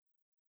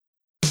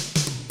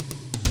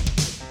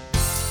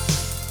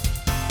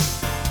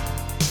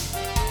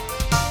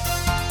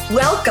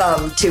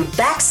Welcome to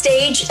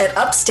Backstage at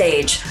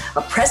Upstage,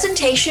 a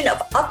presentation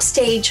of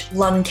upstage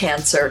lung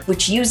cancer,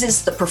 which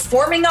uses the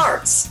performing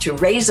arts to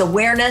raise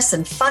awareness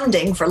and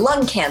funding for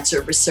lung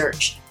cancer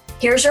research.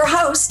 Here's your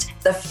host,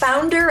 the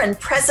founder and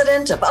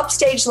president of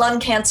Upstage Lung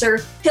Cancer,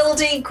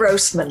 Hildy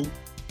Grossman.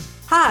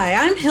 Hi,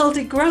 I'm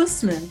Hildy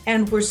Grossman,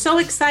 and we're so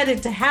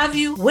excited to have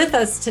you with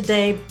us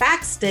today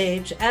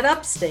backstage at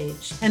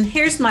Upstage. And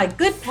here's my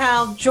good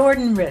pal,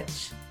 Jordan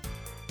Rich.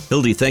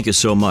 Hildy, thank you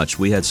so much.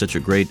 We had such a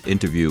great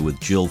interview with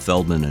Jill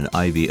Feldman and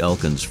Ivy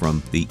Elkins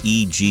from the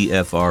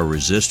EGFR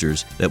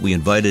Resistors that we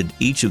invited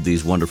each of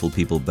these wonderful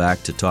people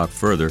back to talk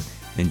further,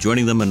 and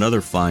joining them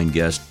another fine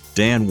guest,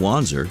 Dan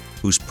Wanzer,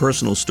 whose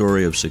personal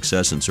story of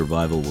success and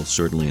survival will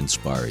certainly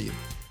inspire you.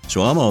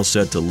 So I'm all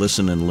set to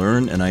listen and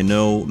learn, and I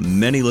know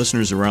many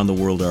listeners around the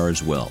world are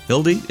as well.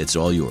 Hildy, it's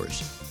all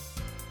yours.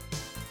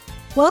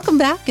 Welcome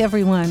back,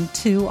 everyone,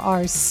 to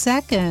our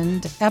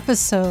second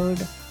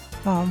episode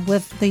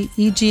with the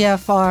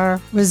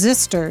EGFR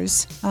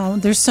resistors.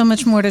 There's so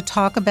much more to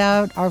talk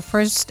about. Our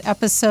first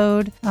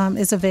episode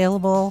is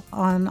available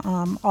on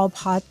all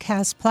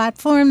podcast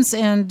platforms,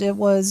 and it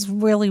was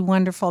really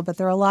wonderful, but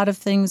there are a lot of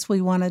things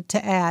we wanted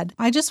to add.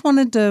 I just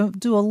wanted to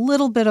do a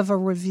little bit of a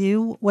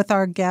review with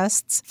our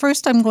guests.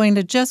 First, I'm going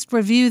to just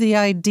review the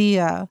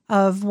idea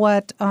of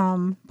what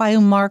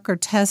biomarker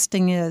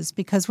testing is,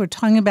 because we're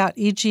talking about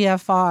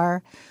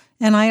EGFR.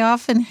 And I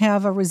often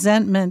have a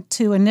resentment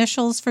to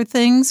initials for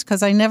things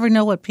because I never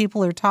know what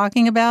people are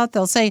talking about.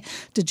 They'll say,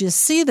 "Did you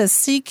see the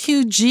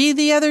CQG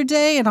the other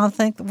day?" And I'll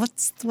think,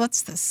 what's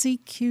the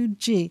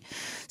CQG?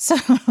 So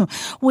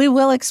we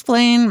will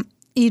explain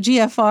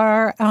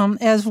EGFR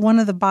as one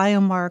of the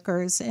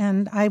biomarkers.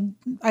 And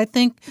I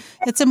think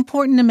it's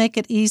important to make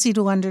it easy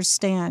to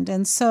understand.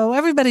 And so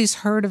everybody's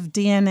heard of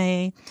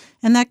DNA,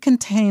 and that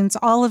contains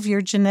all of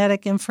your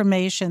genetic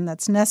information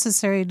that's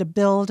necessary to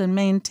build and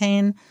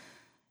maintain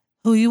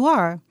who you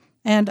are,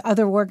 and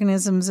other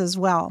organisms as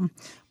well.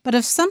 But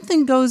if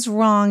something goes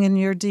wrong in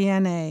your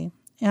DNA,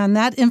 and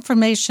that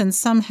information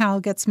somehow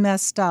gets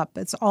messed up,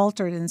 it's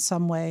altered in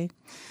some way,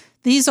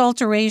 these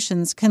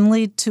alterations can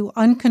lead to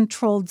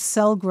uncontrolled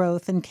cell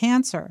growth and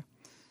cancer.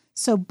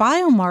 So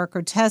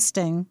biomarker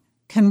testing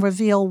can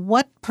reveal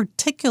what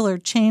particular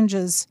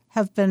changes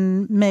have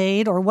been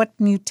made or what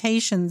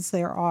mutations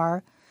there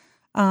are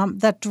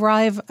that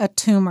drive a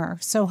tumor.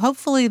 So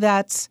hopefully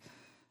that's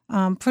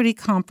pretty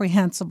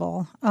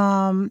comprehensible.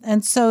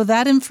 And so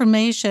that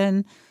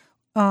information,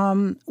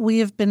 we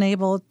have been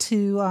able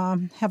to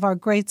have our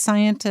great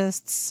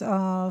scientists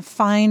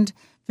find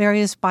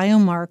various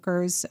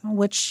biomarkers,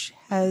 which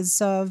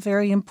has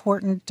very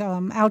important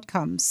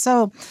outcomes.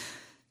 So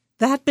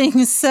that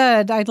being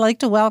said, I'd like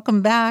to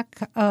welcome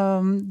back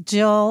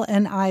Jill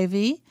and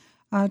Ivy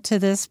to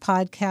this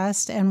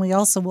podcast. And we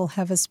also will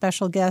have a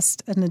special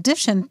guest in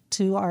addition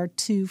to our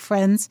two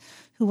friends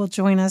who will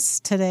join us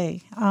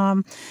today.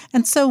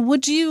 And so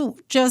would you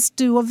just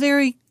do a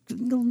very,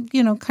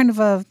 kind of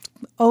a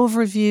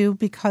overview,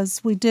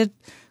 because we did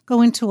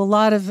go into a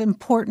lot of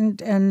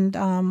important and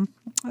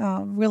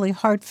really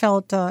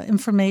heartfelt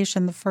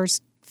information the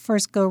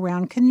first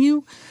go-round. Can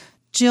you,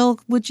 Jill,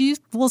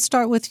 we'll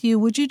start with you.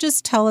 Would you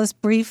just tell us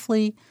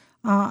briefly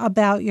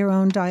about your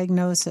own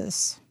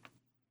diagnosis?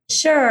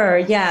 Sure,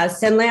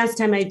 yes. And last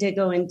time I did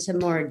go into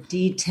more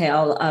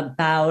detail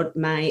about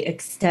my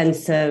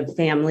extensive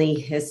family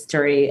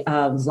history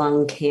of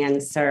lung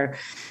cancer,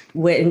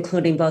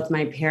 including both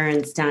my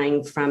parents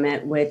dying from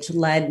it, which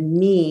led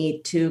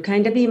me to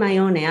kind of be my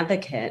own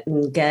advocate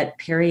and get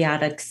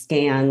periodic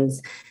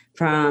scans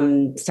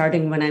from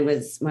starting when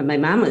my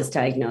mom was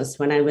diagnosed,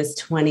 when I was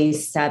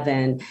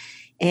 27.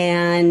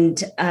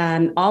 And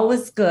all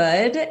was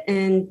good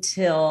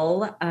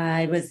until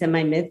I was in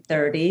my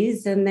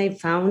mid-30s, and they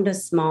found a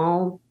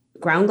small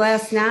ground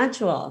glass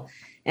nodule.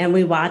 And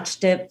we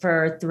watched it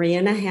for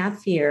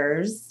 3.5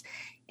 years.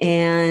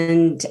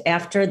 And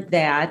after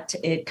that,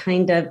 it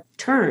kind of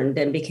turned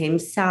and became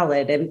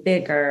solid and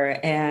bigger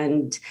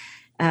and,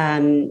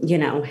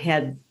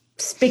 had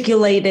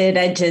spiculated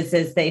edges,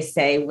 as they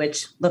say,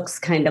 which looks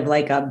kind of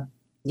like an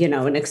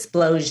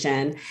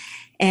explosion.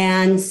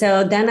 And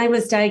so then I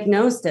was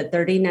diagnosed at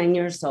 39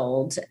 years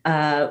old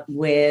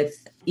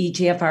with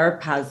EGFR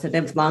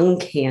positive lung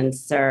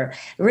cancer.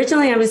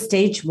 Originally, I was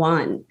stage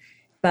 1,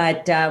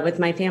 but with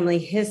my family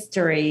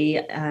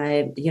history,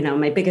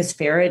 my biggest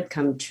fear had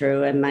come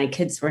true, and my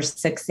kids were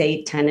 6,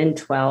 8, 10, and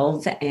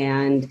 12,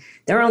 and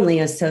their only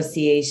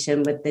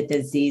association with the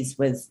disease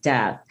was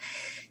death.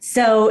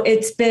 So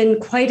it's been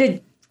quite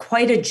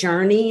a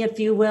journey, if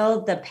you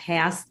will, the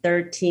past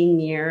 13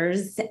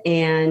 years.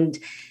 And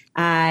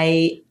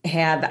I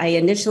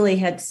initially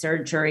had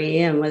surgery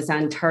and was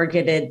on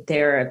targeted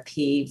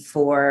therapy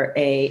for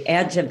a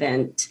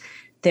adjuvant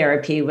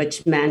therapy,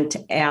 which meant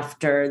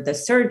after the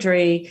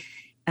surgery,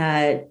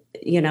 an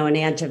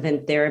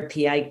adjuvant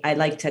therapy, I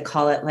like to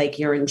call it like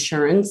your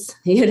insurance.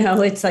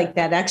 It's like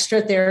that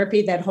extra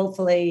therapy that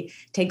hopefully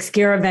takes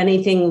care of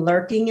anything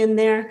lurking in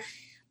there.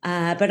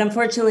 But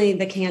unfortunately,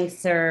 the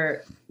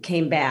cancer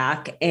came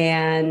back,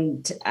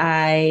 and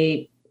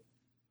I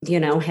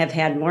have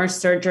had more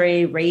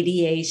surgery,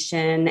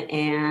 radiation,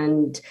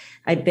 and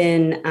I've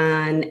been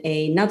on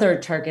another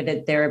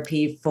targeted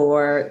therapy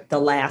for the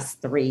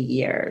last 3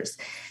 years.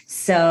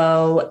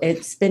 So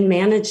it's been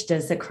managed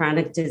as a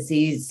chronic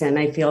disease, and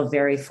I feel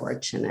very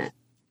fortunate.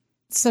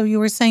 So you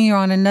were saying you're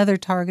on another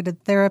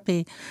targeted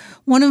therapy.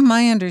 One of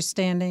my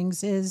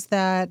understandings is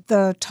that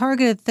the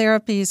targeted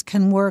therapies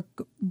can work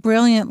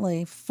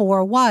brilliantly for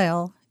a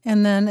while,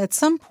 and then at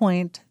some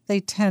point they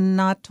tend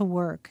not to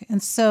work.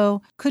 And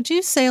so could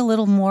you say a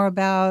little more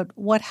about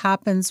what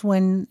happens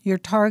when your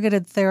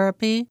targeted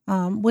therapy,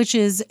 which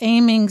is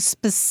aiming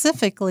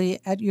specifically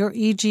at your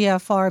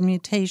EGFR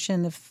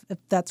mutation, if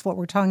that's what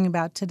we're talking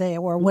about today,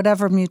 or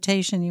whatever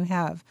mutation you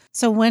have.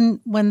 So when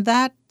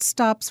that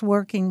stops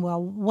working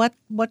well,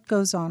 what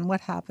goes on?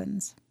 What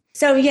happens?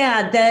 So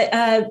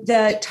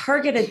the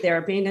targeted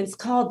therapy, and it's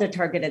called the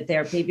targeted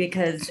therapy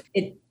because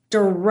it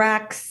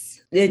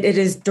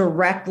is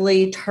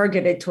directly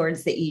targeted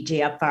towards the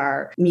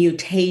EGFR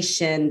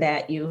mutation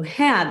that you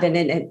have, and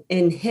it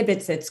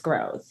inhibits its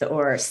growth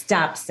or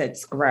stops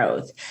its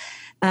growth.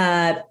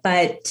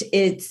 But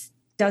it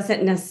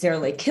doesn't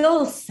necessarily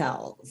kill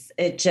cells.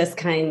 It just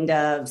kind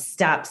of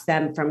stops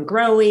them from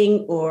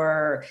growing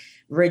or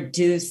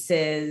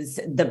reduces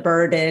the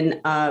burden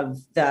of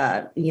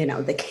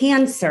the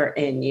cancer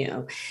in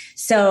you.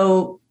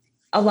 So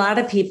a lot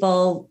of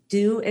people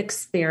do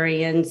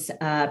experience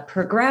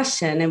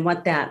progression. And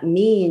what that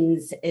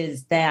means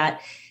is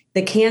that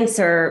the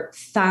cancer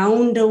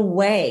found a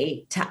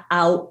way to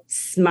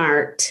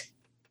outsmart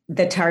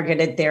the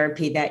targeted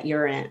therapy that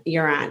you're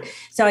on.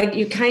 So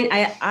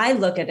I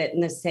look at it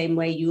in the same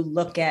way you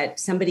look at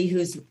somebody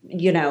who's,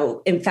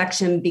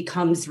 infection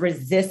becomes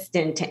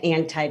resistant to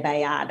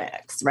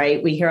antibiotics,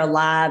 right? We hear a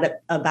lot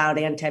about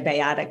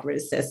antibiotic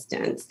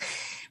resistance,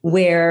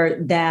 where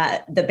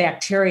the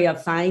bacteria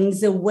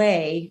finds a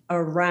way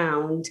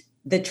around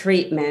the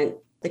treatment.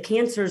 The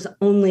cancer's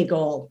only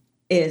goal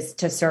is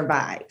to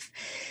survive.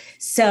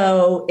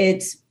 So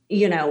it's,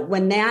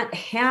 when that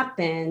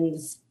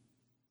happens,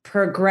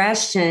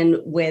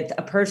 progression with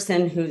a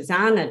person who's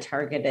on a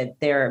targeted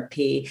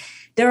therapy,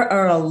 there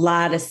are a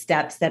lot of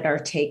steps that are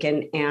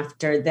taken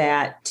after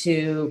that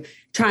to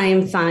try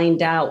and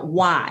find out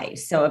why.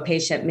 So a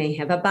patient may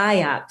have a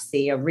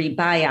biopsy, a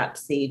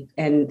rebiopsy,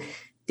 and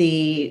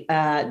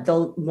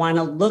they'll want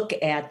to look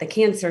at the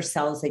cancer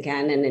cells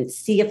again and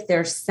see if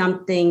there's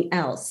something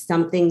else,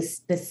 something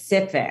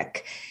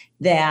specific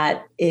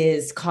that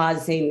is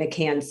causing the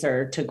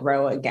cancer to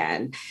grow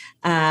again.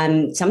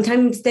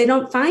 Sometimes they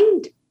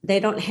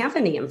don't have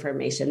any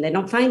information. They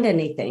don't find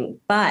anything,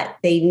 but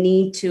they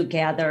need to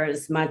gather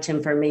as much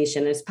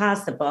information as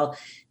possible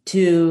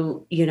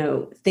to,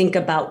 think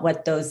about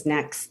what those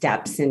next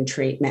steps in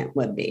treatment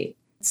would be.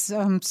 It's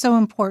so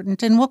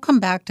important. And we'll come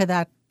back to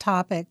that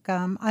topic.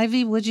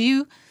 Ivy, would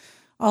you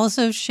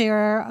also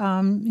share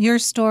your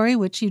story,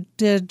 which you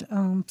did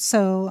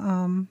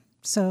so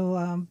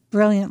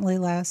brilliantly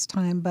last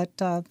time, but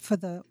for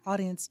the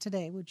audience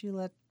today, would you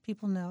let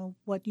people know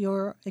what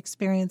your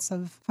experience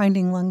of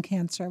finding lung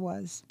cancer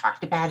was?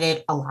 Talked about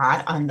it a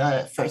lot on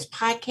the first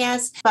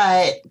podcast,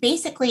 but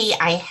basically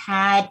I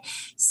had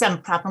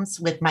some problems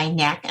with my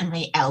neck and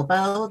my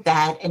elbow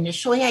that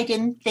initially I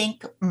didn't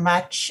think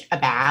much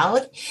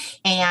about.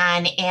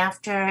 And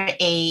after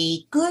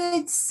a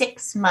good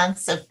 6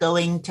 months of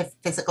going to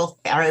physical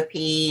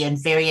therapy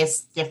and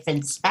various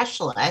different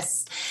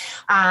specialists,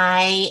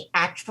 I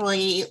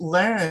actually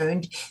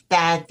learned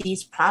that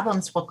these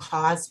problems were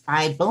caused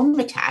by bone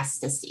metastases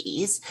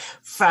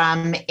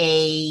from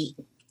a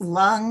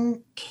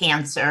lung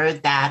cancer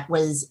that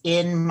was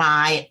in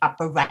my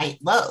upper right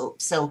lobe.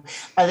 So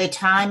by the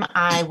time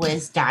I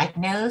was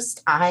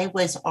diagnosed, I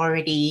was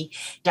already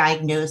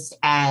diagnosed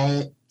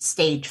at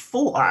stage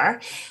 4.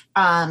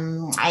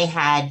 I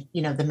had,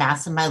 the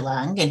mass in my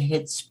lung, and it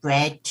had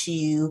spread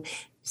to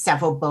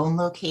several bone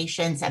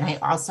locations, and I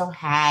also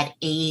had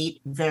 8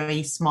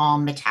 very small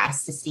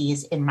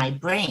metastases in my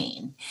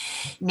brain.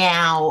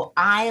 Now,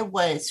 I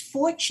was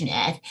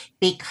fortunate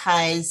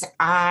because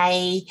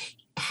I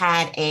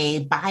had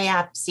a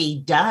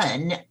biopsy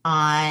done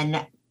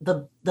on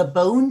the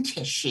bone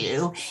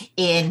tissue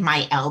in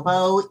my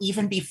elbow,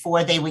 even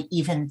before they were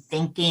even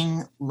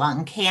thinking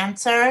lung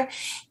cancer.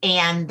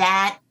 And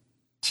that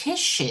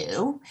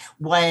tissue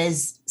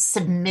was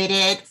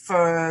submitted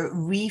for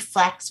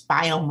reflex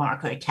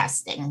biomarker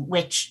testing,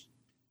 which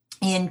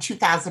in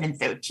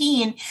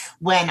 2013,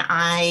 when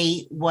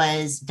I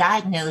was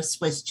diagnosed,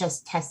 was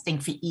just testing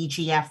for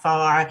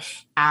EGFR,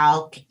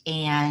 ALK,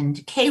 and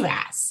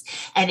KRAS.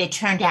 And it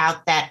turned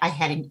out that I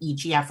had an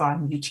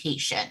EGFR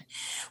mutation,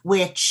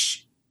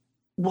 which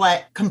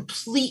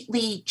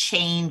completely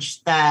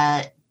changed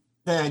the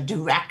the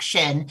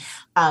direction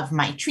of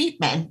my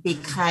treatment,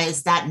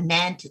 because that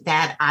meant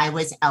that I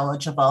was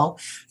eligible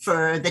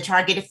for the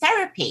targeted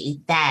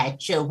therapy that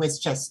Jill was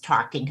just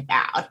talking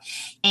about.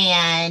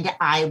 And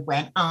I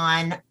went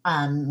on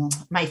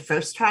my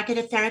first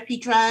targeted therapy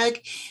drug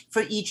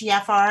for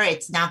EGFR.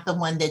 It's not the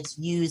one that's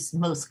used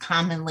most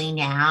commonly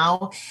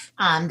now.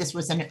 This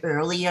was an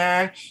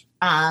earlier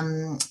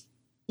EGFR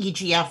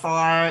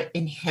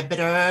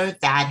inhibitor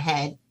that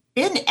had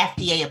been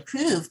FDA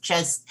approved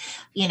just,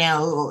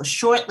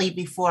 shortly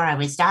before I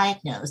was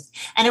diagnosed.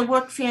 And it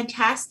worked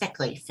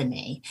fantastically for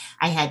me.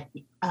 I had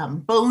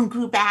bone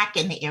grew back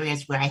in the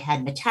areas where I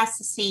had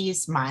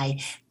metastases. My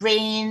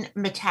brain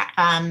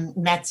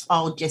mets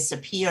all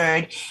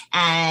disappeared,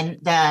 and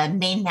the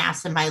main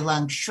mass in my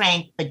lung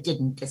shrank but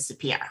didn't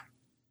disappear.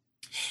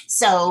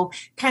 So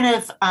kind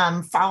of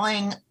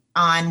following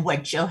on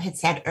what Jill had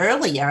said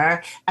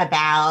earlier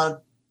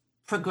about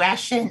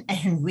progression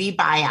and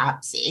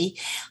rebiopsy.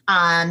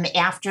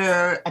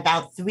 After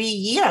about 3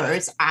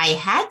 years, I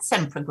had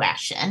some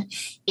progression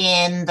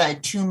in the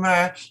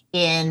tumor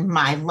in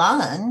my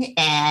lung.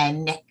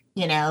 And,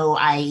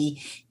 I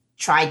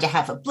tried to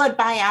have a blood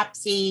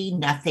biopsy.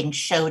 Nothing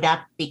showed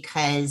up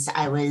because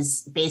I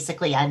was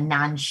basically a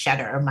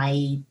non-shedder.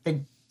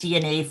 The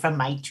DNA from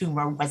my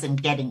tumor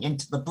wasn't getting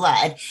into the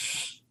blood.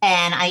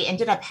 And I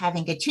ended up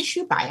having a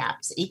tissue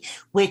biopsy,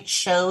 which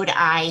showed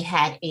I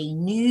had a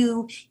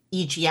new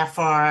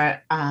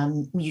EGFR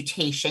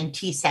mutation,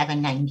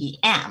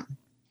 T790M.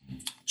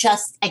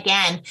 Just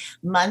again,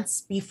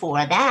 months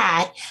before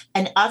that,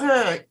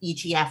 another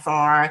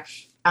EGFR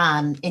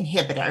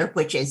inhibitor,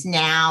 which is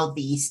now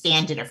the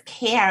standard of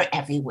care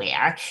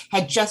everywhere,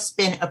 had just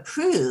been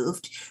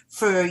approved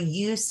for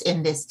use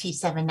in this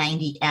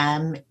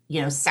T790M,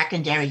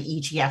 secondary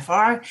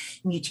EGFR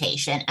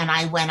mutation. And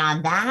I went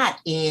on that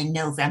in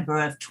November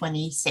of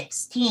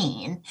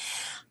 2016.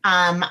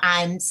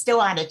 I'm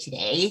still on it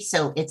today.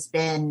 So it's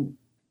been,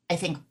 I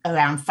think,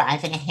 around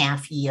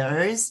 5.5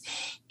 years.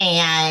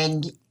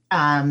 And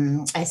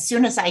as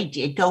soon as I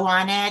did go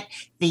on it,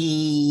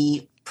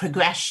 the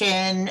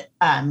progression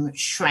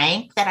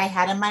shrank that I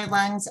had in my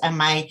lungs, and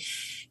my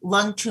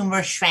lung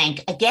tumor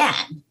shrank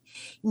again.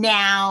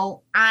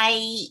 Now,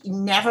 I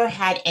never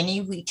had any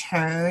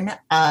return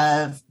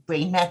of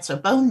brain mets or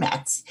bone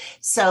mets.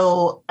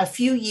 So a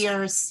few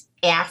years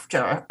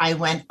after I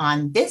went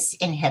on this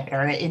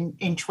inhibitor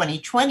in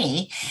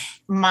 2020,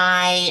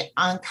 my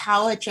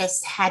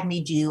oncologist had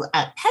me do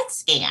a PET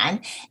scan,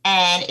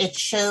 and it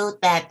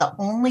showed that the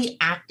only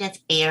active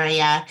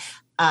area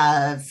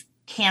of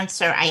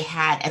cancer I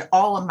had at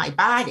all in my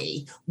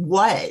body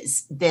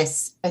was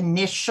this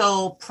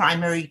initial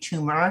primary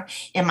tumor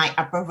in my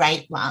upper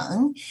right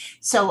lung.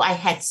 So I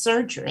had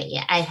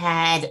surgery. I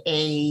had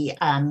a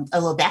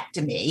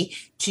lobectomy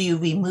to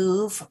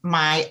remove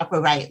my upper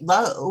right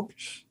lobe.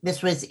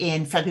 This was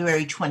in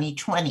February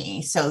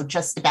 2020, so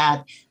just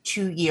about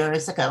 2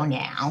 years ago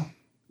now.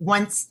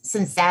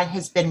 Since that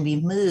has been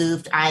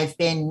removed, I've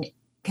been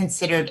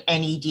considered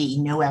NED,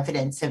 no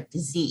evidence of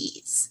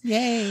disease.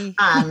 Yay.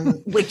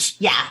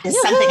 Which,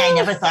 is something I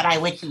never thought I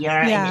would hear,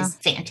 and is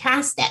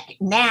fantastic.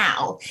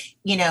 Now,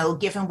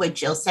 given what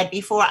Jill said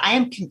before, I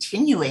am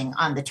continuing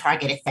on the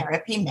targeted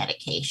therapy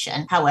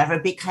medication. However,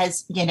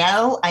 because, you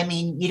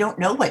don't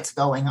know what's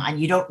going on.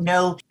 You don't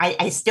know,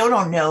 I still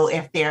don't know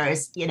if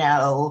there's,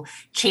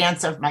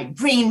 chance of my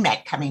brain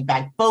met coming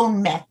back,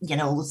 bone met,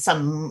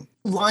 some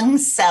lung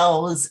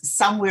cells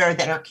somewhere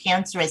that are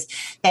cancerous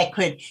that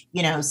could,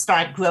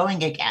 start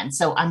growing again.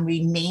 So I'm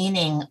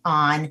remaining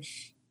on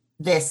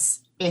this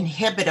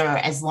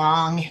inhibitor as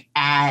long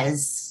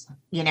as,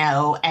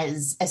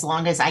 as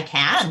long as I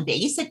can,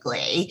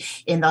 basically,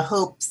 in the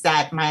hopes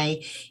that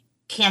my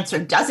cancer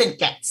doesn't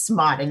get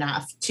smart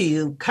enough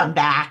to come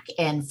back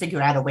and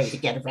figure out a way to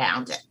get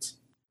around it.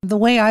 The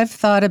way I've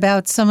thought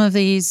about some of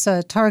these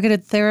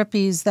targeted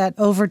therapies that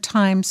over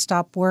time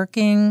stop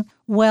working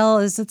well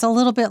is it's a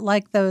little bit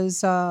like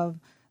those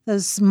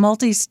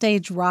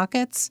multi-stage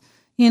rockets.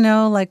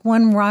 Like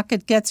one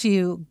rocket gets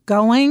you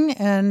going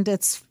and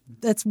it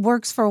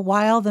works for a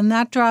while, then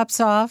that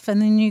drops off,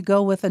 and then you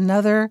go with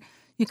another.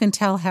 You can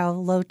tell how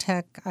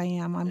low-tech I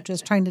am. I'm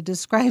just trying to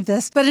describe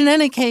this. But in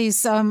any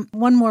case,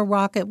 one more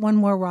rocket,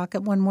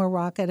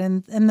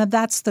 and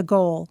that's the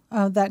goal.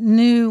 That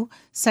new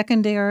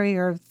secondary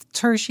or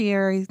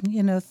tertiary,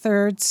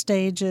 third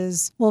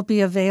stages will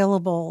be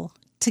available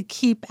to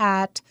keep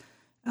at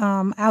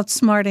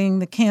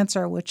outsmarting the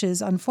cancer, which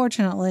is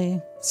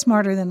unfortunately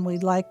smarter than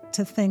we'd like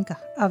to think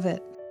of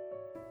it.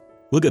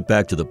 We'll get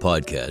back to the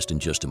podcast in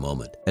just a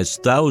moment. As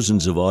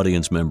thousands of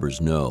audience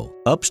members know,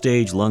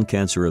 Upstage Lung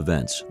Cancer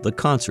events, the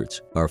concerts,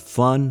 are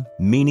fun,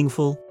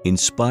 meaningful,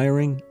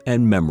 inspiring,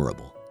 and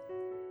memorable.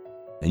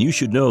 And you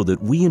should know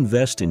that we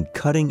invest in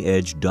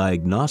cutting-edge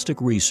diagnostic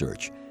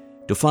research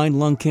to find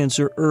lung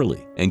cancer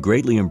early and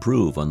greatly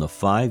improve on the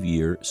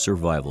 5-year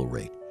survival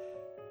rate.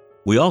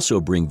 We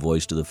also bring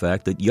voice to the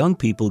fact that young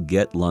people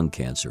get lung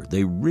cancer.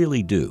 They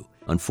really do.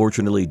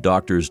 Unfortunately,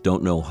 doctors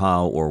don't know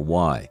how or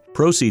why.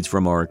 Proceeds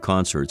from our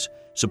concerts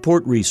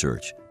Support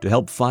research to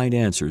help find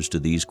answers to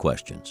these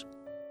questions.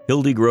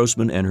 Hildy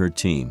Grossman and her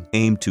team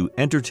aim to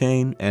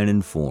entertain and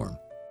inform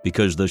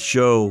because the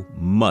show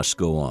must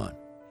go on.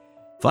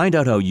 Find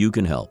out how you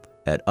can help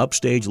at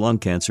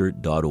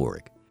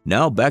upstagelungcancer.org.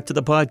 Now back to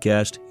the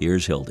podcast.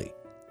 Here's Hildy.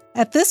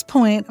 At this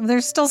point,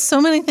 there's still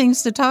so many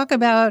things to talk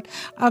about,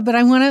 but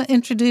I want to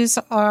introduce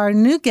our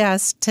new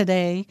guest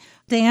today.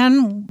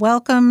 Dan,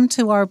 welcome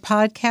to our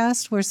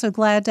podcast. We're so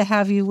glad to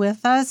have you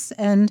with us,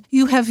 and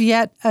you have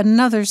yet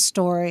another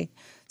story.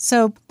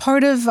 So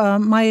part of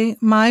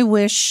my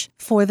wish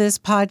for this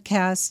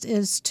podcast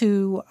is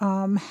to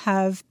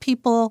have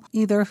people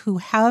either who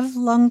have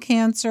lung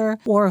cancer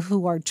or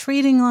who are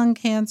treating lung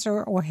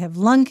cancer or have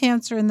lung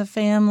cancer in the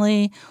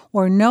family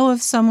or know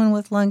of someone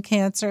with lung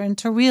cancer, and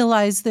to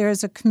realize there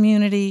is a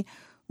community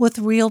with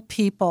real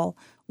people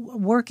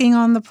working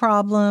on the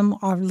problem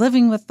or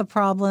living with the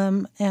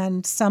problem,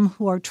 and some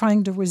who are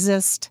trying to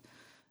resist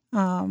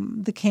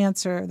the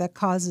cancer that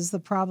causes the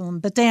problem.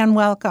 But Dan,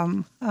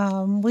 welcome.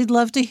 We'd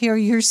love to hear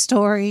your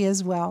story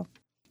as well.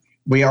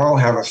 We all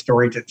have a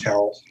story to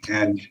tell,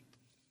 and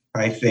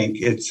I think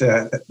it's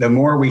the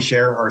more we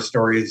share our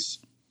stories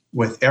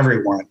with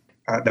everyone,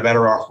 the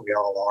better off we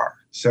all are.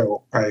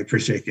 So I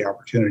appreciate the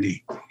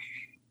opportunity.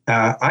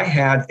 I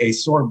had a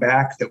sore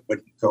back that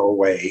wouldn't go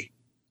away,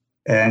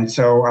 and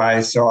so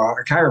I saw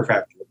a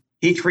chiropractor.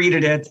 He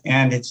treated it,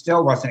 and it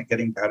still wasn't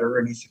getting better.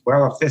 And he said,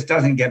 well, if this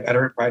doesn't get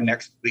better by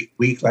next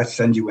week, let's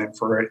send you in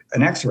for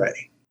an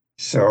x-ray.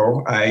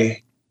 So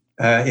it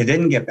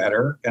didn't get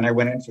better, and I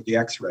went in for the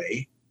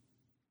x-ray.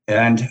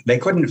 And they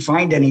couldn't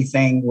find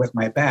anything with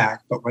my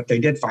back, but what they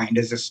did find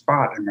is a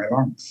spot in my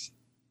lungs.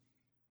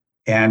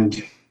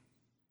 And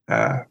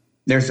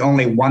there's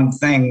only one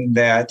thing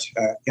that,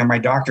 and my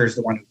doctor is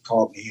the one who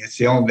called me.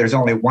 There's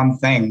only one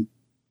thing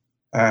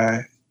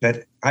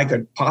that I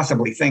could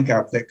possibly think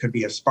of that could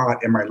be a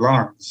spot in my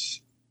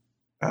lungs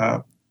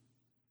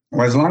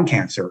was lung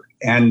cancer.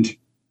 And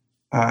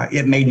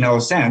it made no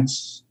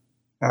sense,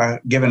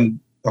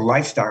 given the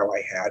lifestyle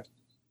I had,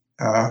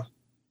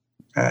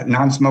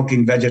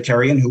 non-smoking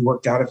vegetarian who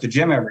worked out at the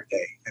gym every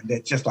day. And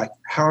it's just like,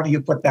 how do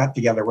you put that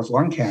together with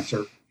lung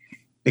cancer?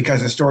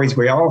 Because the stories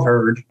we all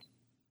heard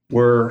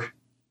were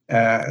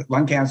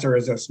lung cancer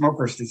is a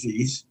smoker's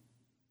disease.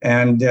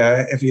 And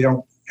if you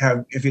don't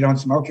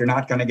smoke, you're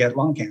not going to get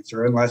lung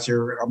cancer unless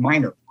you're a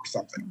minor or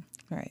something.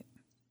 Right.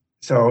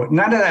 So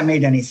none of that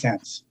made any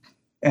sense.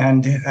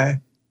 And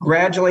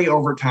gradually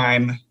over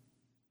time,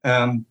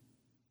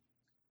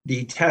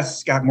 the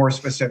tests got more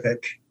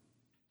specific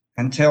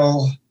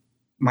until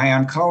my new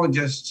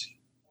oncologist,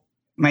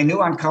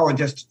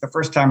 the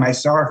first time I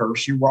saw her,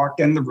 she walked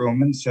in the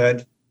room and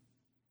said,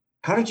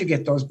 how did you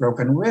get those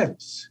broken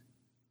ribs?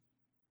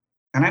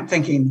 And I'm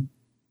thinking,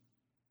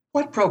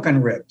 what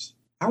broken ribs?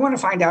 I want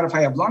to find out if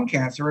I have lung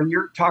cancer, and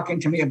you're talking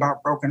to me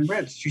about broken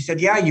ribs. She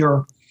said, yeah,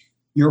 your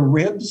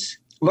ribs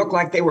look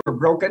like they were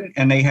broken,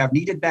 and they have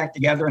kneaded back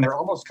together, and they're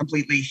almost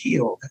completely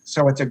healed.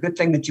 So it's a good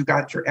thing that you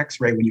got your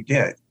x-ray when you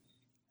did.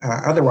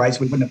 Otherwise,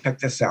 we wouldn't have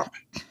picked this up.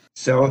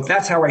 So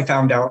that's how I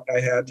found out I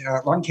had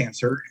lung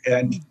cancer,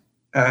 and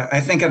I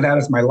think of that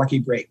as my lucky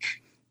break.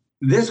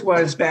 This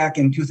was back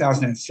in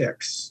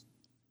 2006.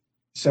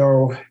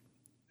 So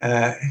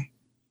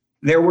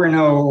there were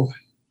no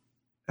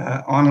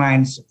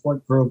online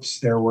support groups.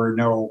 There were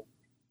no,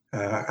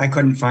 I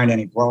couldn't find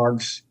any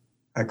blogs.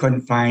 I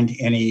couldn't find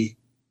any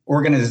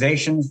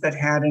organizations that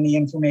had any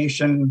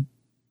information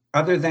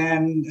other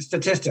than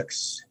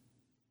statistics.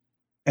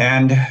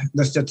 And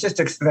the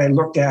statistics that I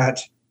looked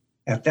at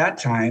that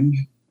time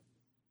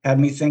had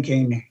me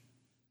thinking,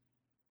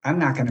 I'm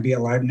not going to be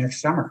alive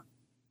next summer.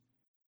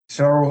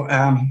 So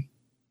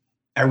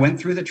I went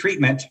through the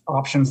treatment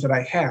options that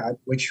I had,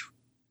 which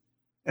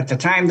at the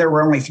time there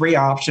were only 3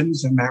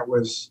 options, and that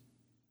was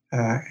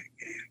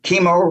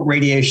chemo,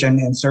 radiation,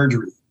 and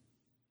surgery.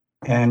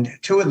 And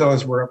 2 of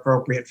those were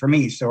appropriate for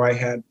me. So I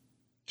had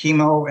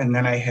chemo, and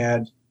then I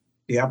had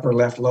the upper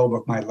left lobe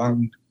of my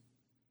lung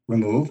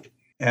removed.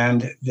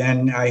 And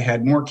then I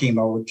had more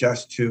chemo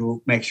just to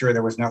make sure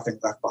there was nothing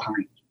left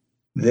behind.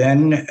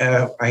 Then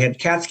I had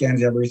CAT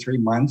scans every 3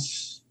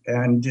 months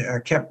and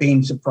kept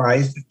being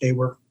surprised that they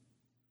were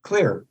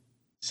clear.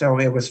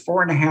 So it was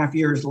 4.5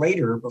 years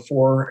later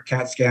before a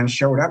CAT scan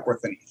showed up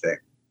with anything.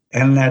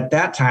 And at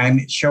that time,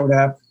 it showed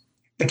up.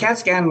 The CAT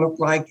scan looked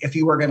like if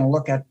you were going to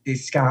look at the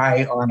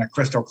sky on a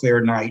crystal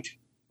clear night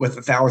with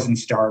 1,000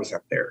 stars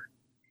up there.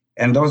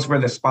 And those were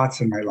the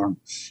spots in my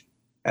lungs.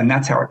 And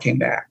that's how it came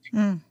back.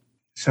 Mm.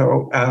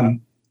 So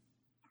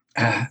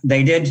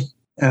they did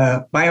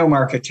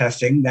biomarker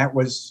testing. That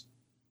was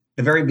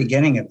the very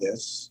beginning of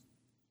this.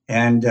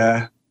 And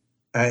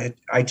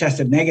I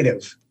tested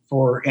negative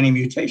for any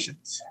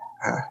mutations.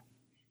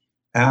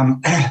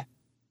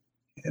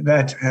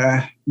 But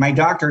my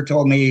doctor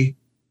told me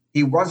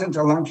he wasn't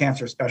a lung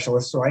cancer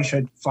specialist, so I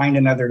should find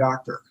another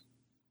doctor.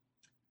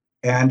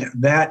 And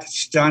that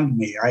stunned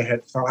me. I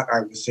had thought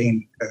I was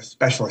seeing a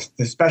specialist.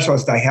 The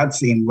specialist I had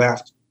seen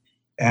left,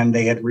 and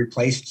they had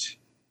replaced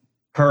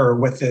her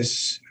with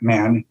this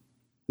man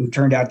who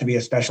turned out to be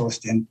a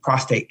specialist in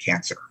prostate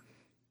cancer,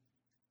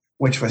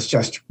 which was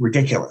just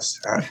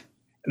ridiculous.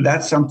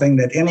 That's something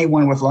that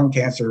anyone with lung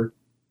cancer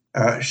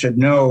should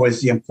know,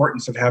 is the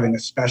importance of having a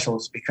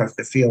specialist, because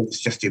the field is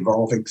just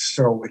evolving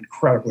so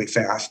incredibly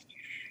fast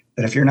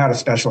that if you're not a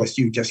specialist,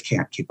 you just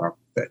can't keep up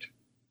with it.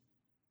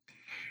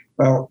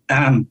 Well,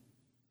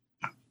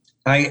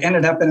 I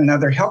ended up in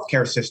another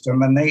healthcare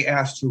system, and they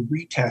asked to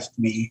retest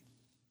me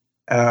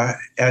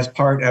as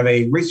part of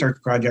a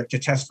research project to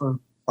test for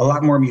a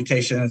lot more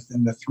mutations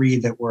than the 3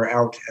 that were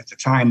out at the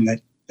time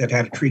that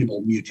had a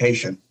treatable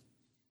mutation.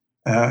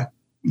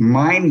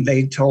 Mine,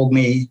 they told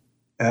me,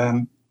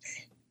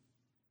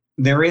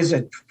 there is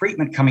a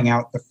treatment coming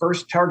out. The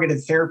first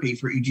targeted therapy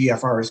for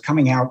EGFR is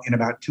coming out in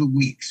about 2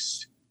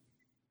 weeks.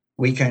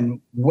 We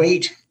can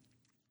wait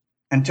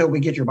until we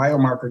get your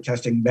biomarker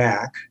testing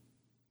back,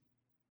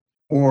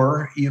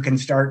 or you can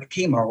start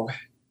chemo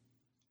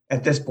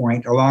at this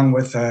point, along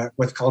with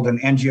what's called an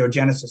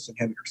angiogenesis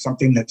inhibitor,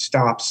 something that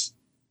stops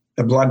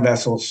the blood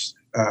vessels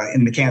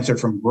in the cancer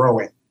from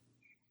growing.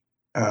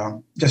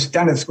 Just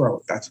stunt its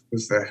growth. That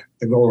was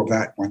the goal of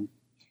that one.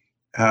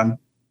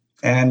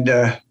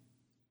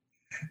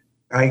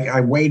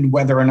 I weighed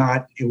whether or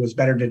not it was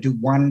better to do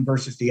one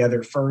versus the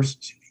other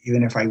first,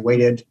 even if I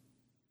waited.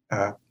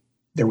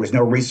 There was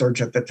no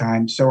research at the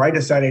time. So I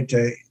decided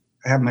to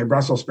have my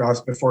Brussels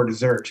sprouts before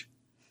dessert.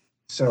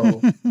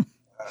 So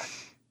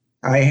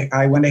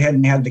I went ahead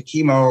and had the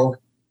chemo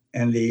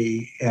and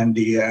the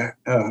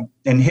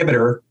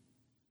inhibitor.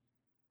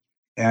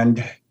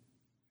 And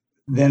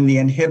then the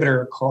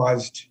inhibitor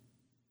caused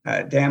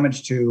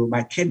damage to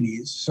my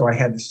kidneys, so I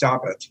had to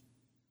stop it.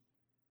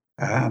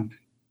 The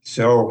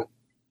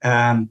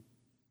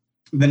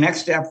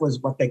next step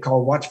was what they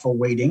call watchful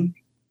waiting,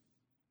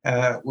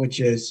 which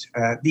is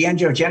the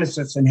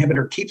angiogenesis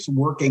inhibitor keeps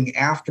working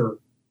after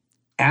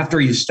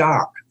you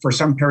stop for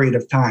some period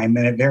of time,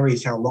 and it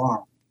varies how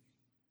long.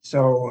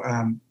 So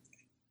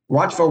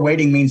watchful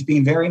waiting means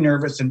being very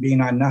nervous and being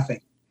on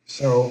nothing.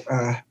 So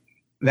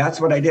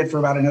that's what I did for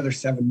about another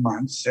 7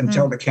 months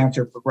until the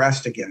cancer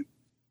progressed again.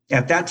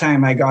 At that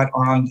time, I got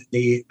on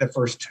the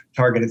first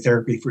targeted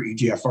therapy for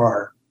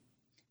EGFR.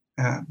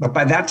 But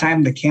by that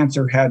time, the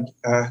cancer had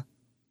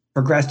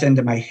progressed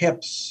into my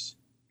hips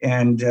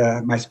and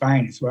my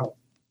spine as well.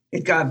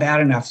 It got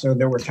bad enough so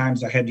there were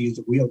times I had to use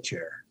a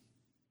wheelchair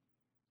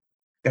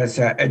because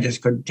I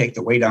just couldn't take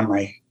the weight on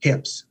my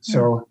hips.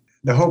 So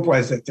the hope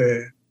was that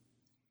the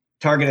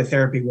targeted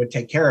therapy would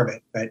take care of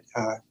it, but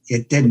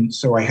it didn't.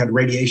 So I had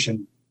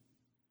radiation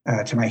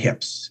to my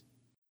hips.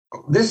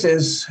 This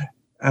is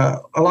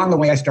along the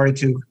way I started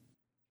to,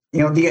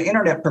 the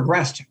internet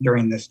progressed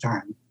during this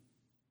time.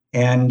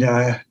 And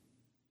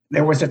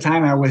there was a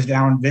time I was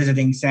down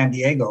visiting San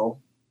Diego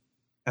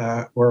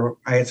where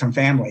I had some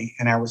family,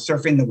 and I was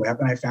surfing the web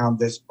and I found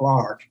this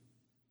blog,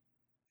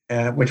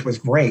 which was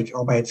great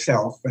all by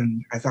itself.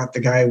 And I thought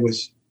the guy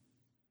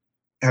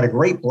had a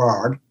great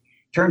blog.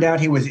 Turned out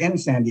he was in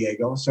San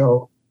Diego.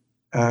 So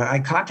I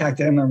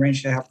contacted him and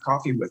arranged to have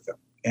coffee with him.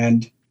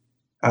 And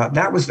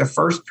that was the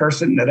first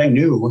person that I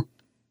knew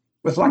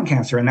with lung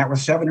cancer. And that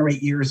was 7 or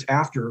 8 years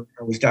after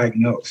I was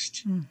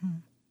diagnosed. Mm-hmm.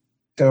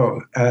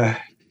 So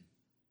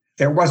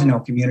there was no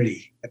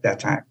community at that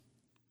time.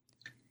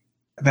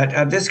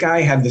 But this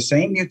guy had the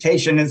same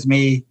mutation as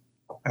me.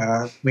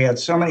 We had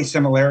so many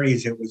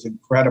similarities, it was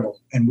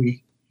incredible. And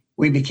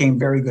we became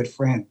very good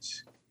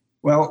friends.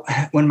 Well,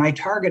 when my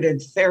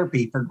targeted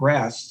therapy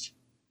progressed,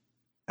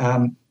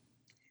 by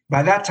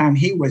that time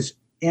he was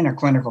in a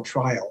clinical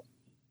trial.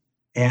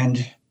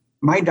 And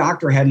my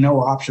doctor had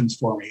no options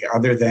for me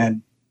other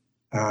than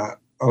a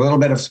little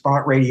bit of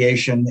spot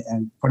radiation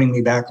and putting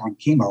me back on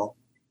chemo.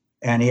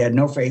 And he had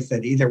no faith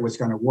that either was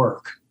going to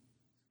work.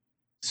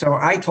 So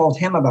I told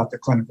him about the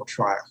clinical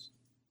trial,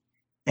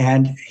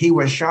 and he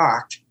was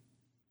shocked.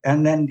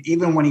 And then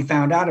even when he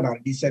found out about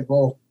it, he said,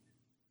 well,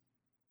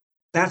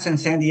 that's in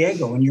San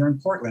Diego and you're in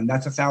Portland.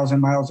 That's 1,000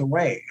 miles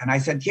away. And I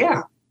said,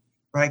 yeah,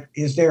 like,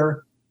 is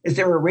there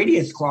a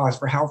radius clause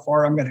for how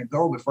far I'm going to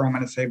go before I'm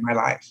going to save my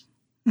life?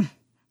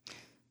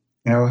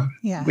 Yeah.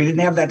 We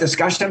didn't have that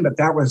discussion, but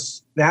that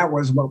was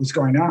what was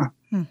going on.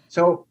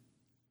 So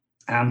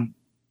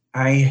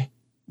I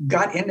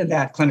got into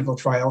that clinical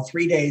trial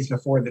 3 days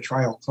before the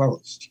trial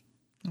closed.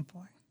 Oh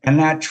boy. And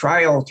that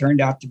trial turned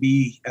out to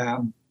be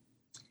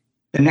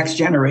the next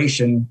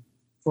generation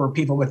for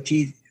people with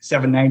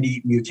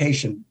T790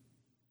 mutation,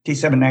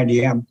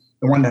 T790M,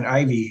 the one that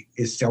Ivy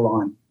is still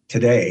on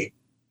today.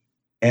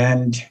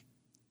 And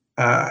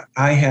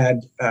I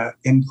had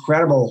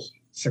incredible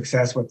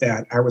success with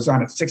that. I was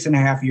on it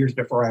 6.5 years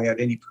before I had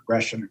any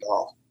progression at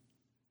all.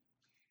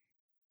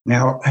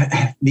 Now,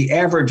 the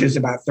average is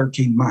about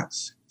 13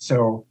 months.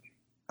 So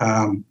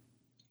I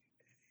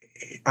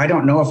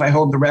don't know if I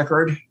hold the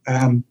record.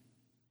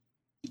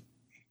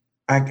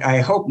 I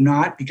hope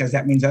not, because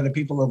that means other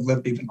people have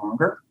lived even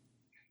longer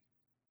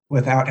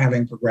without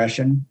having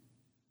progression.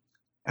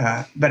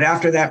 But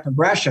after that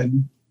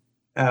progression,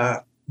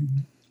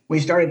 we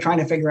started trying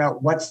to figure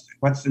out what's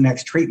the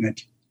next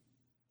treatment.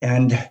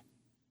 And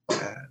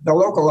the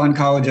local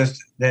oncologist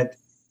that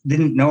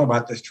didn't know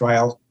about this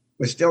trial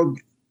was still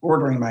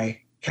ordering my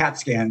CAT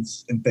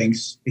scans and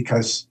things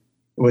because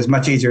it was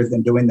much easier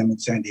than doing them in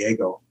San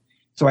Diego.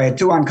 So I had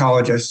two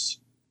oncologists.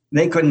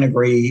 They couldn't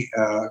agree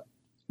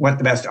what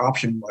the best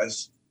option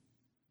was.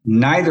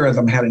 Neither of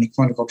them had any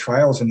clinical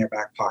trials in their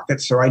back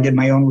pocket, so I did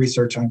my own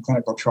research on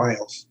clinical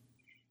trials.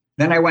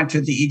 Then I went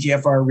to the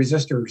EGFR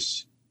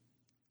Resistors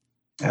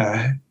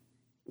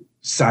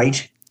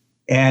site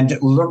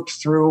and looked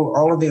through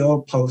all of the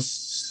old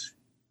posts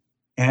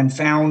and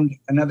found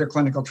another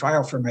clinical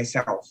trial for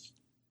myself.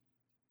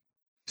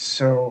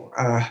 So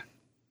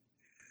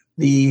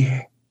the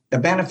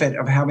benefit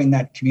of having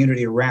that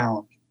community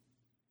around,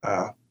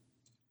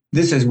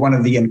 this is one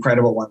of the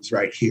incredible ones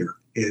right here,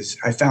 is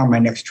I found my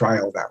next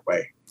trial that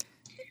way.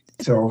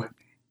 So,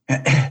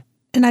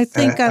 and I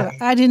think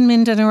I didn't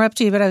mean to interrupt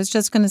you, but I was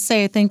just going to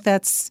say, I think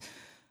that's,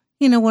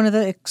 one of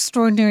the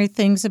extraordinary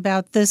things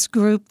about this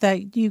group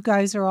that you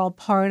guys are all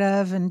part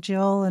of, and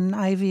Jill and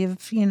Ivy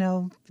have,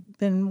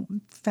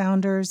 been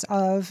founders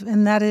of,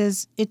 and that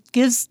is it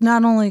gives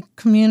not only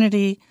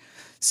community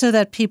so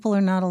that people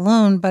are not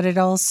alone, but it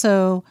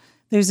also,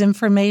 there's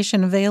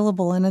information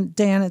available. And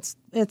Dan,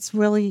 it's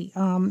really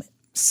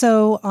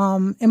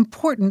so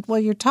important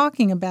what you're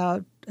talking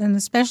about, and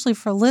especially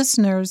for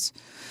listeners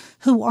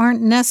who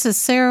aren't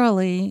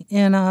necessarily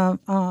in a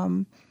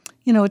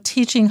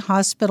teaching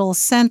hospital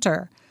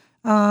center.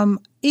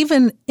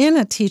 Even in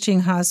a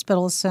teaching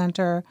hospital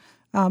center,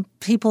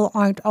 people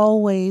aren't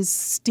always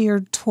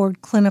steered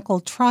toward clinical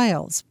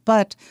trials,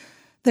 but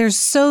they're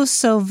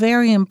so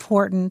very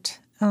important.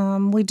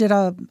 We did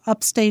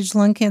Upstage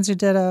Lung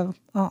Cancer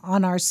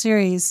on our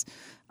series.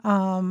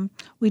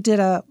 We did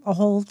a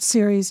whole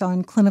series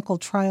on clinical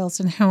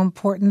trials and how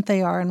important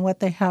they are and what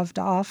they have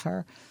to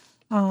offer.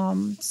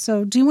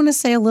 So do you want to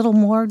say a little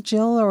more,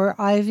 Jill or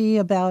Ivy,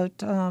 about,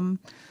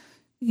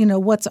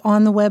 what's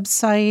on the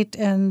website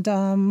and,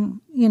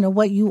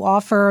 what you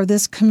offer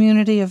this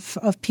community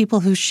of people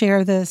who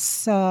share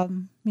this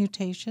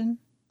mutation?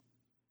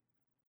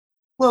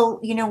 Well,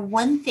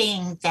 one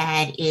thing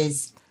that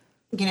is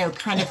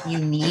kind of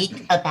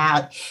unique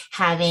about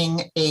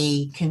having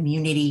a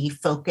community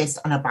focused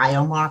on a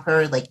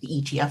biomarker like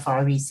the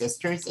EGFR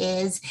resistors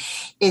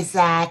is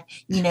that,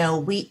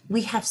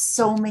 we have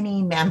so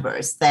many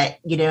members that,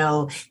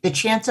 the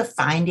chance of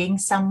finding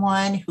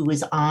someone who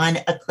is on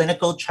a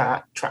clinical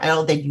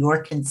trial that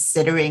you're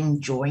considering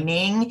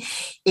joining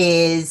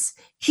is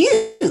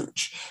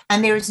huge.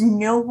 And there's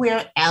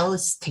nowhere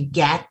else to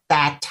get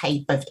that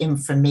type of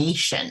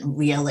information,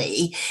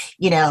 really,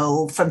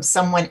 from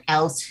someone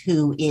else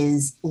who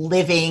is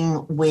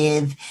living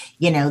with,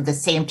 the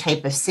same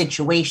type of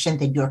situation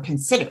that you're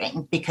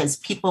considering, because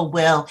people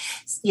will,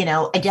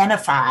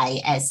 identify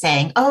as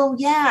saying, oh,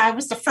 yeah, I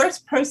was the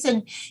first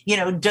person,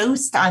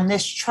 dosed on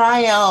this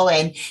trial.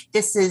 And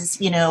this is,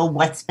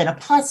 what's been a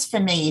plus for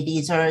me.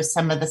 These are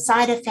some of the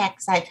side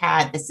effects I've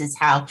had. This is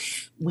how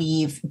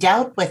we've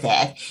dealt with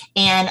it.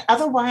 And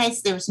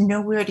otherwise, there's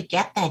nowhere to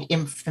get that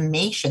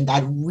information,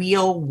 that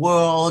real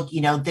world,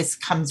 this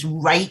comes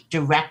right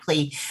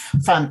directly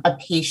from a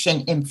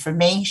patient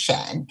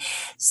information.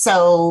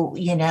 So,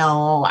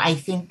 I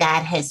think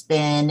that has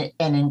been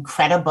an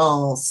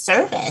incredible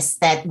service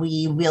that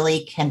we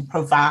really can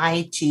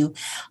provide to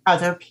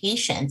other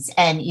patients.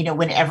 And,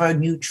 whenever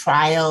new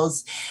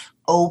trials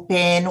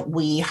open,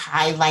 we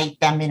highlight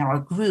them in our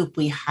group,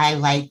 we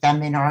highlight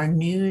them in our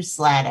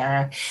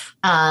newsletter,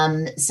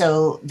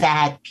 so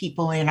that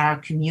people in our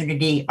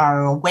community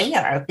are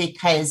aware,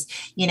 because,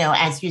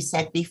 as you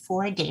said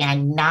before,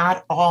 Dan,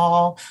 not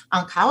all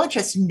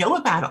oncologists know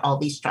about all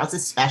these trials,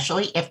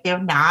 especially if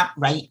they're not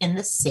right in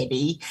the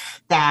city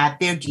that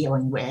they're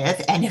dealing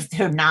with, and if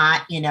they're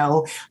not,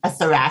 a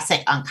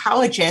thoracic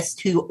oncologist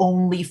who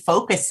only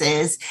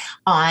focuses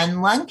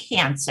on lung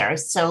cancer.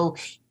 So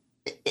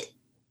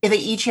the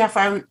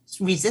EGFR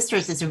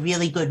Resistors is a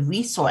really good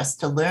resource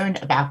to learn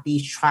about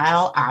these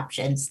trial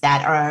options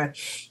that are,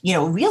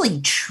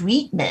 really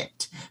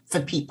treatment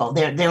for people.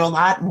 They're a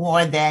lot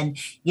more than,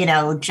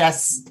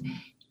 just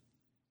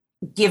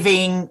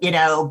giving,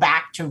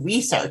 back to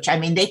research. I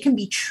mean, they can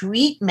be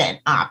treatment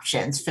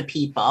options for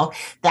people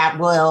that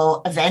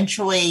will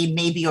eventually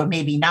maybe or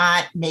maybe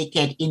not make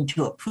it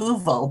into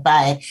approval.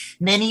 But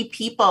many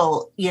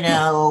people,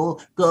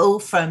 go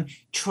from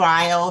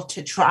trial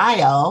to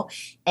trial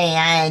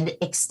and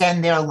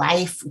extend their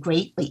life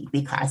greatly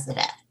because of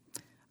it.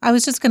 I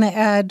was just going to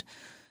add,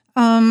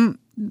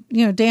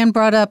 Dan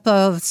brought up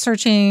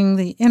searching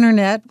the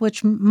internet,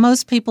 which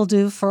most people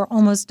do for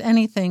almost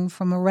anything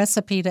from a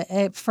recipe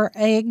for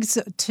eggs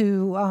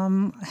to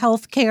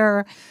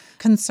healthcare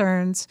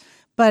concerns.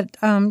 But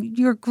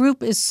your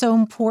group is so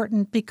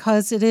important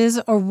because it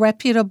is a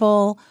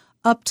reputable,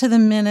 up to the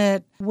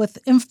minute with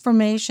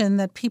information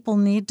that people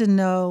need to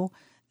know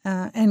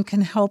and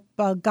can help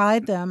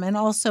guide them, and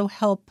also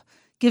help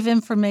give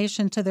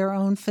information to their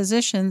own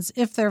physicians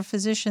if their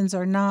physicians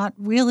are not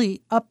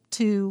really up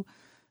to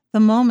the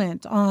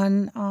moment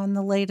on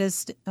the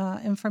latest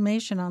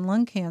information on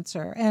lung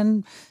cancer.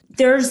 And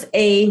there's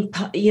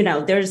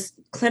there's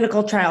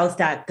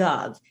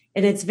clinicaltrials.gov,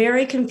 and it's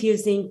very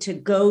confusing to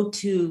go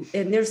to,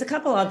 and there's a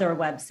couple other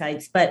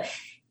websites, but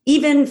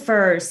even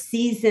for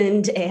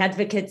seasoned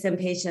advocates and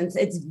patients,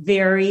 it's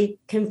very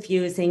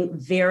confusing,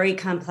 very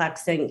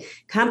complex and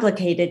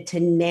complicated to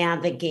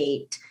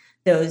navigate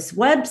those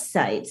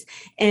websites.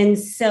 And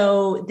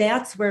so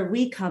that's where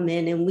we come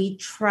in, and we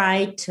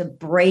try to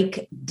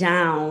break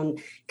down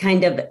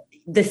kind of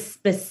the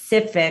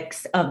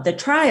specifics of the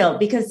trial,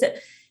 because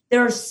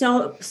there are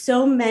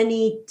so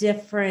many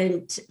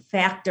different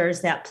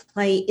factors that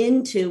play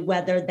into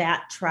whether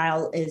that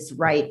trial is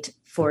right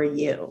for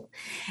you.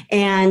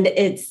 And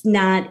it's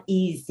not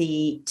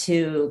easy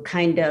to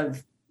kind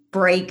of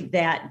break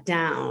that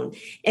down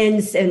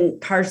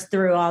and parse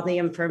through all the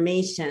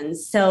information.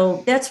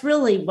 So that's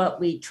really what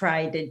we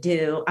try to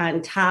do,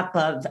 on top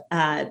of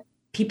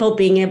people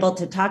being able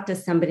to talk to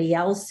somebody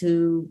else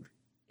who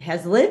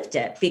has lived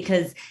it,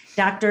 because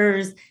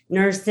doctors,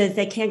 nurses,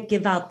 they can't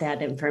give out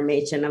that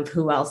information of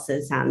who else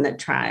is on the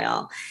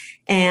trial.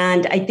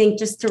 And I think,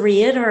 just to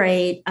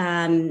reiterate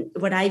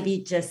what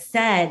Ivy just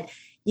said,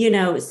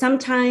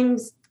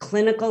 sometimes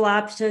clinical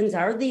options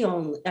are the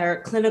only,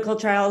 or clinical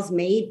trials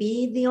may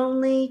be the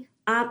only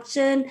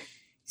option.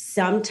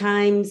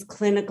 Sometimes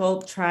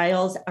clinical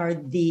trials are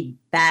the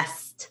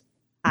best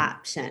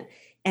option.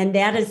 And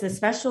that is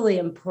especially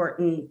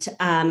important,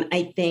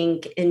 I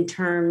think, in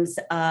terms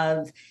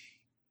of,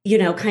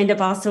 kind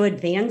of also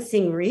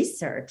advancing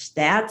research.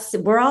 Dan's a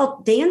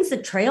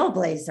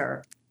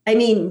trailblazer. I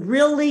mean,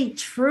 really,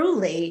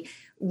 truly,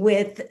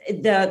 with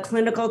the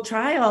clinical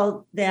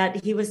trial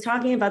that he was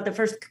talking about, the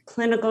first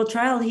clinical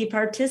trial he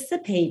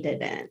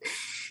participated in.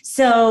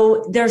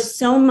 So there's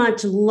so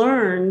much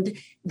learned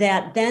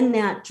that then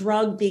that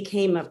drug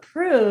became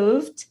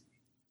approved,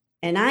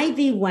 and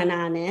Ivy went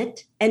on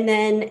it, and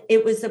then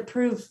it was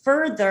approved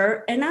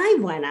further, and I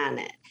went on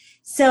it.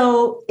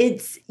 So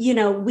it's,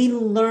 we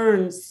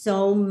learn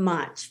so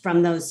much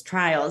from those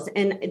trials.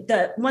 And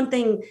the one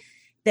thing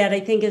that I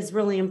think is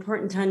really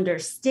important to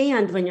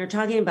understand when you're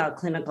talking about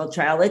clinical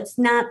trial, it's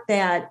not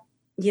that,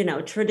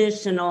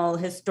 traditional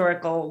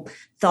historical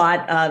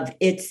thought of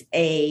it's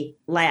a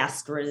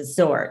last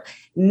resort.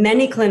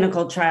 Many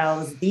clinical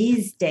trials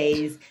these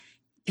days,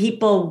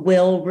 people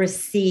will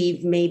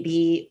receive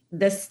maybe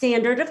the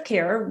standard of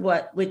care,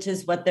 which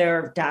is what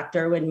their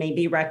doctor would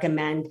maybe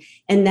recommend,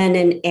 and then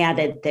an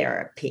added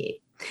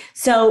therapy.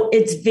 So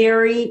it's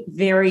very,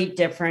 very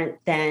different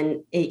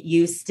than it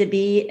used to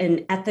be,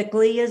 and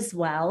ethically as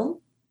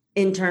well,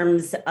 in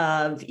terms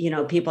of,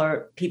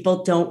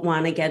 people don't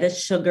want to get a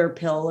sugar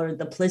pill or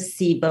the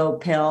placebo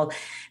pill.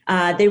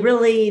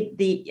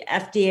 The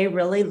FDA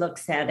really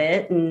looks at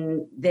it,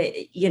 and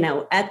they,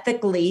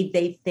 ethically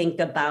they think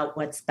about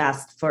what's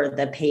best for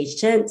the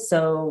patient.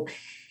 So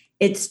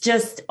it's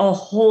just a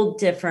whole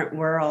different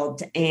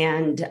world.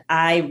 And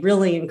I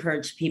really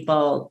encourage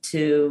people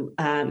to,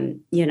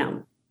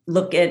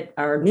 look at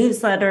our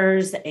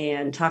newsletters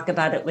and talk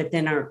about it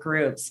within our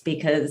groups,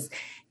 because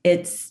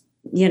it's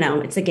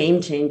a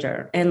game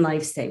changer and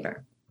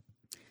lifesaver.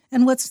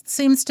 And what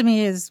seems to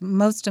me is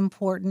most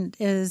important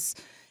is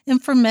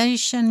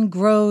information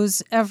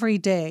grows every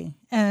day,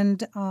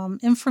 and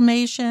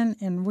information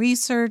and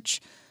research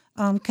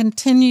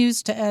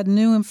continues to add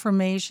new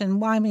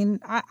information. Well, I mean,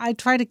 I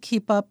try to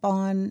keep up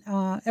on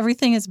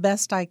everything as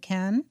best I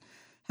can.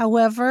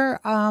 However,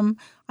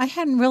 I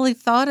hadn't really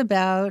thought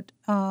about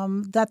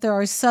that there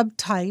are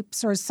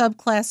subtypes or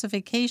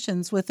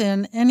subclassifications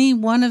within any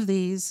one of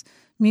these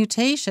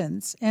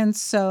mutations. And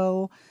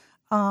so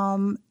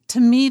to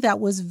me, that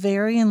was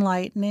very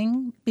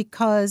enlightening,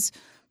 because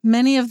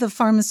many of the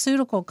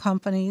pharmaceutical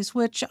companies,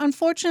 which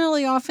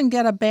unfortunately often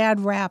get a bad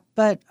rap,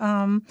 but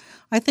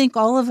I think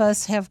all of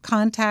us have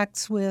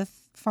contacts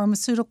with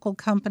pharmaceutical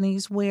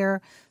companies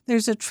where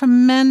there's a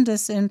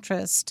tremendous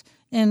interest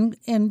in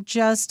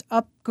just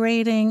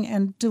upgrading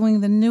and doing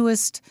the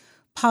newest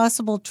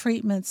possible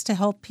treatments to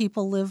help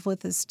people live with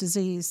this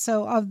disease.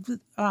 So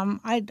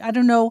I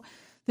don't know.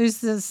 There's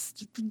this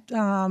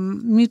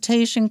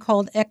mutation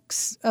called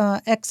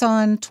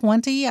exon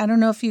 20. I don't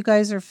know if you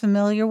guys are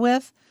familiar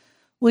with,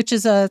 which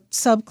is a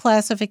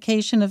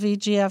subclassification of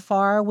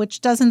EGFR,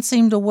 which doesn't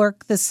seem to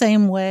work the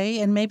same way.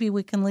 And maybe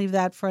we can leave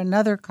that for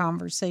another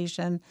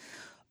conversation.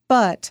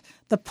 But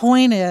the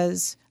point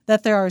is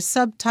that there are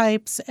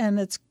subtypes, and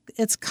it's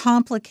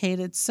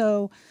complicated.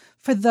 So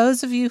for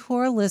those of you who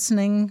are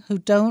listening who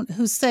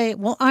say,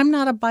 well, I'm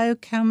not a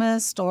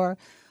biochemist, or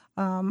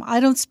I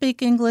don't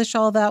speak English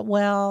all that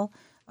well,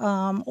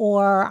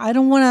 or I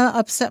don't want to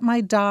upset my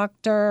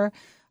doctor,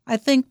 I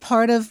think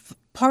part of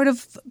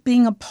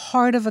being a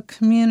part of a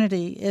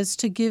community is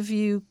to give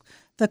you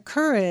the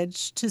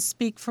courage to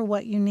speak for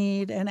what you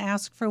need and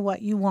ask for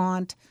what you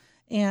want,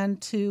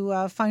 and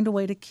to find a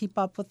way to keep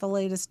up with the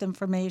latest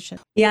information.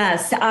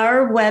 Yes,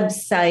 our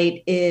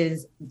website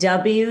is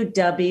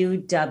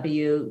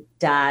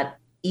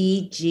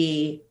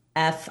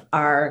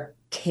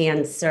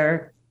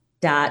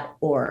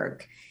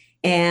www.egfrcancer.org.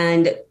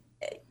 And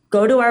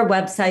go to our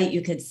website.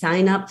 You could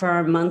sign up for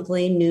our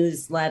monthly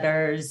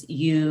newsletters.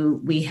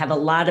 We have a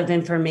lot of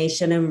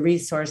information and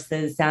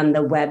resources on the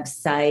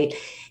website.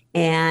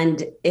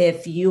 And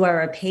if you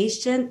are a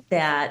patient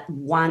that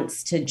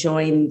wants to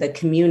join the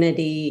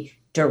community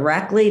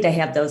directly to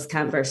have those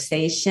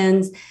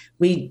conversations,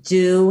 we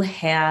do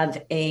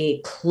have a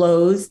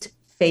closed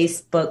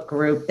Facebook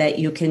group that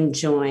you can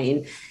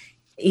join,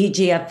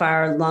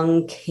 EGFR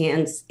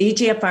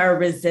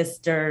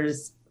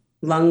Resistors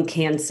Lung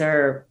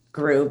Cancer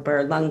Group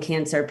or Lung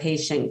Cancer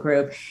Patient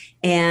Group.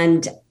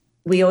 And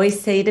we always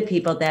say to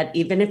people that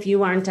even if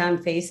you aren't on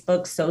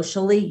Facebook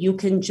socially, you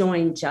can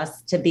join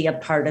just to be a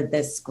part of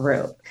this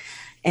group.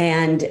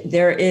 And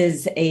there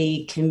is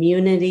a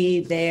community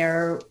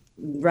there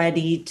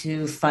ready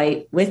to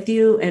fight with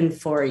you and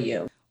for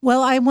you.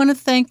 Well, I want to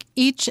thank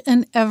each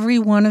and every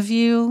one of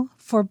you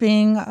for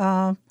being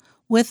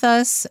with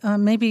us.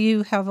 Maybe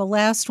you have a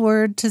last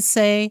word to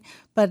say,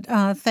 but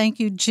thank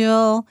you,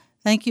 Jill.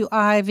 Thank you,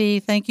 Ivy.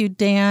 Thank you,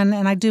 Dan.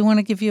 And I do want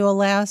to give you a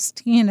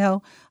last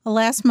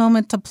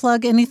moment to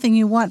plug anything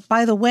you want.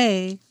 By the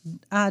way,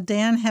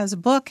 Dan has a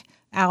book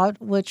out,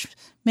 which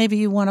maybe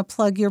you want to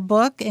plug your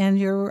book and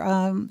your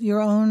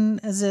own,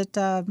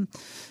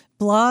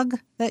 blog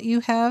that you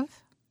have?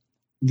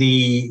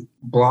 The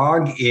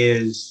blog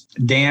is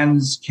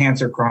Dan's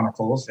Cancer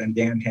Chronicles, and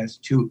Dan has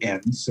 2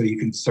 N's, so you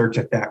can search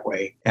it that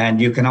way.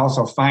 And you can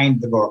also find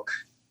the book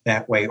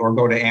that way, or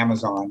go to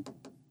Amazon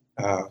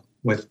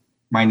with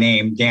my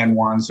name, Dan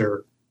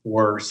Wanzer,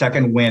 or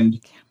Second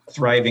Wind,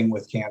 Thriving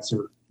with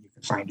Cancer. You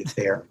can find it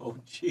there. Oh,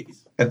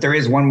 jeez. But there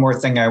is one more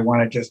thing I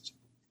want to just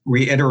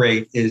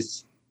reiterate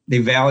is the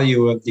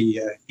value of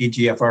the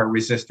EGFR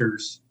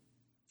Resistors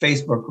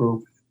Facebook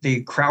group.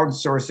 The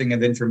crowdsourcing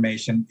of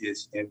information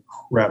is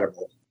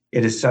incredible.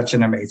 It is such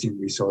an amazing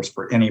resource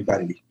for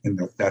anybody in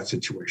that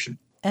situation.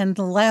 And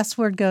the last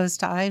word goes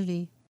to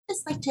Ivy. I'd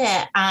just like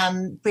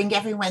to bring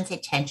everyone's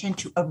attention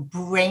to a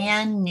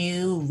brand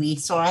new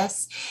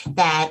resource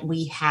that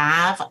we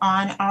have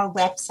on our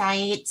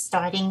website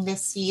starting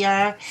this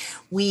year.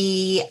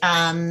 We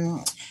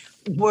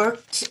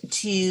worked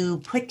to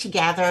put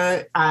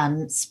together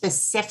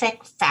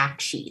specific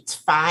fact sheets,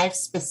 5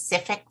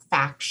 specific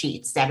fact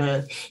sheets that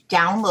are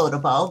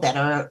downloadable, that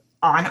are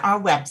on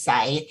our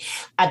website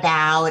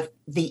about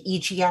the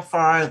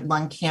EGFR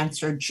lung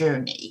cancer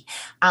journey.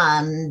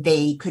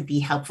 They could be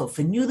helpful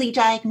for newly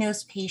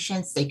diagnosed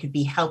patients. They could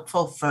be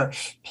helpful for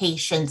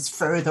patients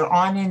further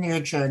on in their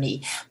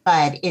journey,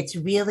 but it's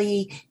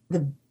really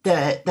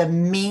the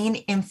main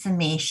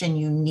information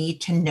you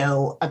need to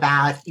know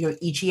about your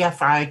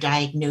EGFR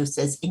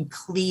diagnosis in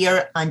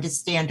clear,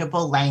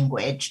 understandable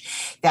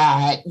language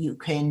that you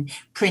can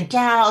print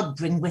out,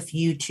 bring with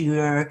you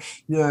to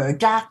your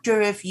doctor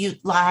if you'd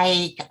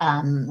like.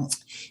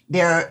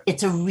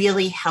 It's a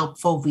really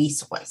helpful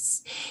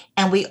resource.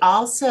 And we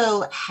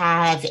also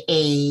have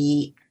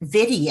a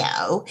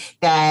video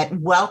that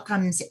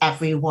welcomes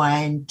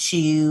everyone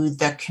to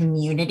the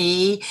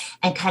community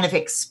and kind of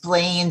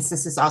explains,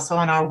 this is also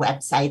on our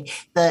website,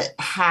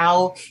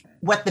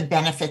 what the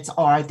benefits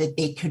are that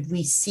they could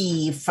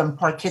receive from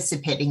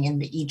participating in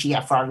the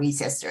EGFR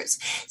Resistors.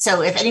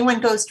 So if anyone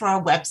goes to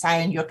our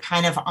website and you're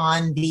kind of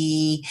on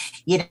the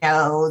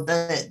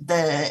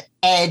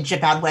edge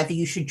about whether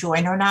you should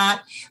join or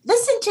not,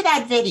 listen to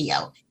that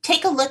video.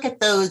 Take a look at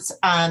those.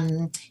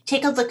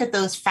 Take a look at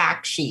those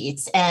fact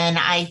sheets, and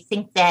I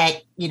think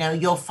that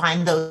you'll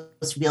find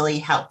those really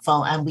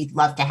helpful. And we'd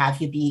love to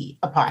have you be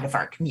a part of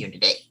our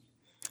community.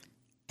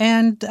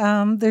 And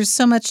there's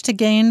so much to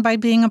gain by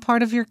being a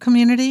part of your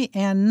community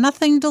and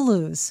nothing to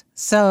lose.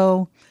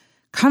 So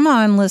come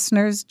on,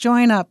 listeners,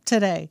 join up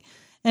today.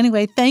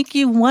 Anyway, thank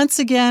you once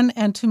again.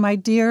 And to my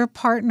dear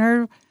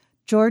partner,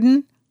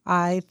 Jordan,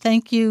 I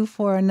thank you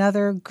for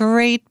another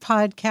great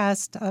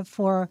podcast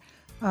for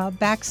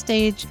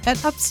Backstage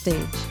at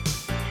Upstage.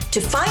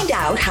 To find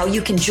out how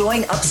you can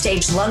join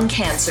Upstage Lung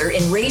Cancer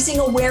in raising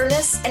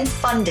awareness and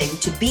funding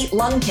to beat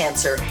lung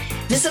cancer,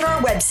 visit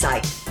our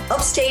website,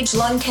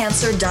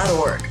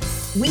 upstagelungcancer.org.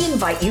 We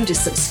invite you to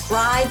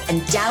subscribe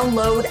and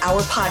download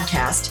our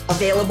podcast,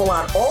 available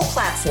on all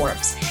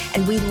platforms.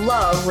 And we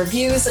love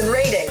reviews and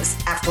ratings.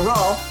 After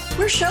all,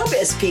 we're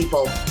showbiz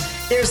people.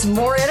 There's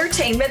more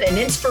entertainment and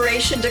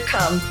inspiration to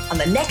come on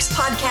the next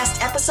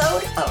podcast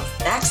episode of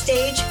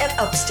Backstage at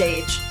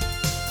Upstage.